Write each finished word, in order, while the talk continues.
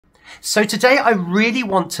So today I really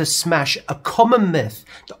want to smash a common myth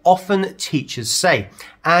that often teachers say.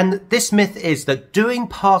 And this myth is that doing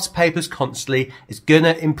past papers constantly is going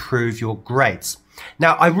to improve your grades.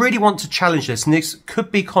 Now, I really want to challenge this, and this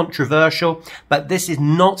could be controversial, but this is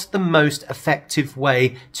not the most effective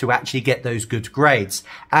way to actually get those good grades.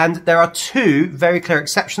 And there are two very clear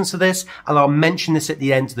exceptions to this, and I'll mention this at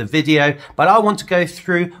the end of the video, but I want to go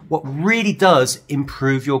through what really does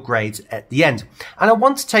improve your grades at the end. And I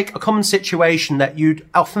want to take a common situation that you'd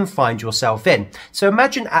often find yourself in. So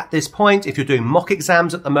imagine at this point, if you're doing mock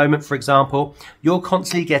exams at the moment, for example, you're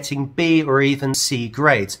constantly getting B or even C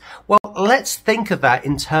grades. Well, let's think of that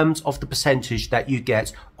in terms of the percentage that you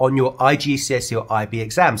get on your IGCSE or IB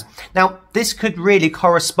exams. Now, this could really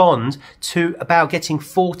correspond to about getting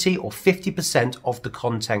 40 or 50% of the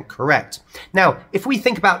content correct. Now, if we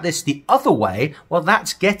think about this the other way, well,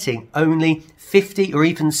 that's getting only 50 or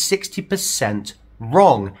even 60%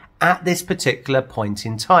 wrong at this particular point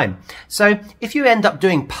in time. So if you end up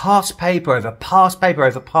doing past paper over past paper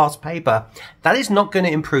over past paper, that is not going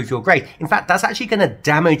to improve your grade. In fact, that's actually going to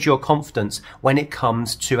damage your confidence when it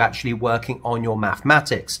comes to actually working on your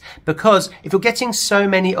mathematics. Because if you're getting so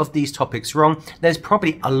many of these topics wrong, there's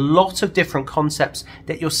probably a lot of different concepts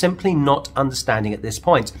that you're simply not understanding at this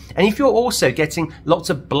point. And if you're also getting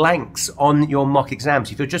lots of blanks on your mock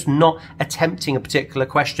exams, if you're just not attempting a particular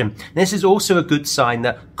question, this is also a good sign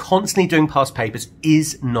that constantly doing past papers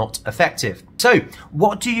is not effective. So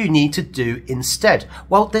what do you need to do instead?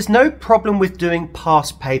 Well, there's no problem with doing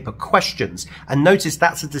past paper questions. And notice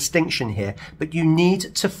that's a distinction here, but you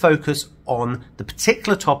need to focus on the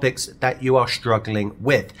particular topics that you are struggling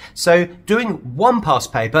with. So doing one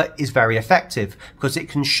past paper is very effective because it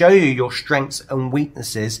can show you your strengths and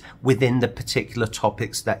weaknesses within the particular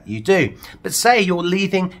topics that you do. But say you're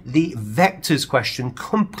leaving the vectors question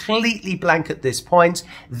completely blank at this point,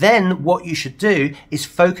 then what you should do is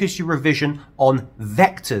focus your revision on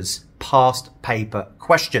vectors past paper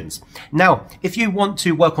questions. Now, if you want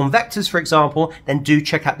to work on vectors, for example, then do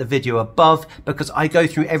check out the video above because I go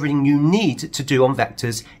through everything you need to do on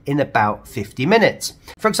vectors in about 50 minutes.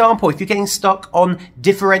 For example, if you're getting stuck on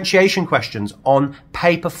differentiation questions on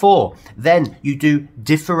paper 4, then you do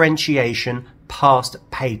differentiation past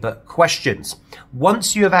paper questions.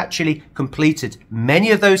 Once you have actually completed many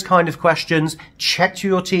of those kind of questions, checked to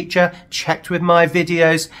your teacher, checked with my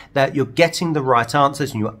videos that you're getting the right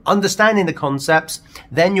answers and you're understanding the concepts,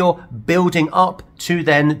 then you're building up to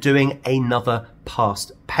then doing another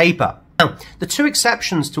past paper. Now, the two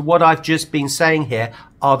exceptions to what I've just been saying here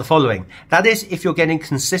are the following. That is, if you're getting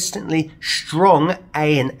consistently strong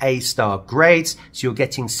A and A star grades, so you're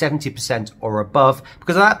getting 70% or above,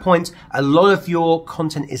 because at that point, a lot of your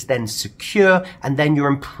content is then secure, and then you're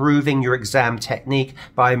improving your exam technique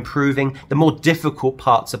by improving the more difficult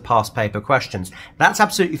parts of past paper questions. That's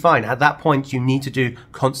absolutely fine. At that point, you need to do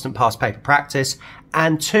constant past paper practice.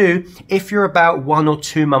 And two, if you're about 1 or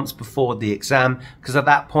 2 months before the exam, because at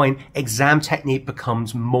that point, exam technique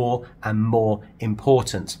becomes more and more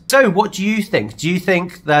important. So what do you think? Do you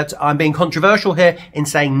think that I'm being controversial here in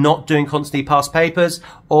saying not doing constantly past papers?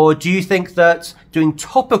 Or do you think that doing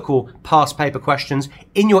topical past paper questions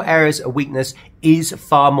in your areas of weakness is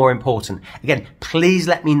far more important? Again, please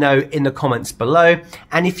let me know in the comments below.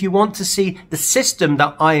 And if you want to see the system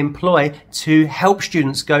that I employ to help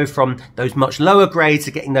students go from those much lower grades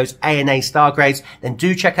to getting those A and A star grades, then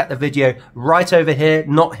do check out the video right over here,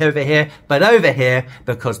 not over here, but over here,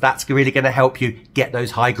 because that's really going to help you get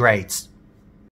those high grades.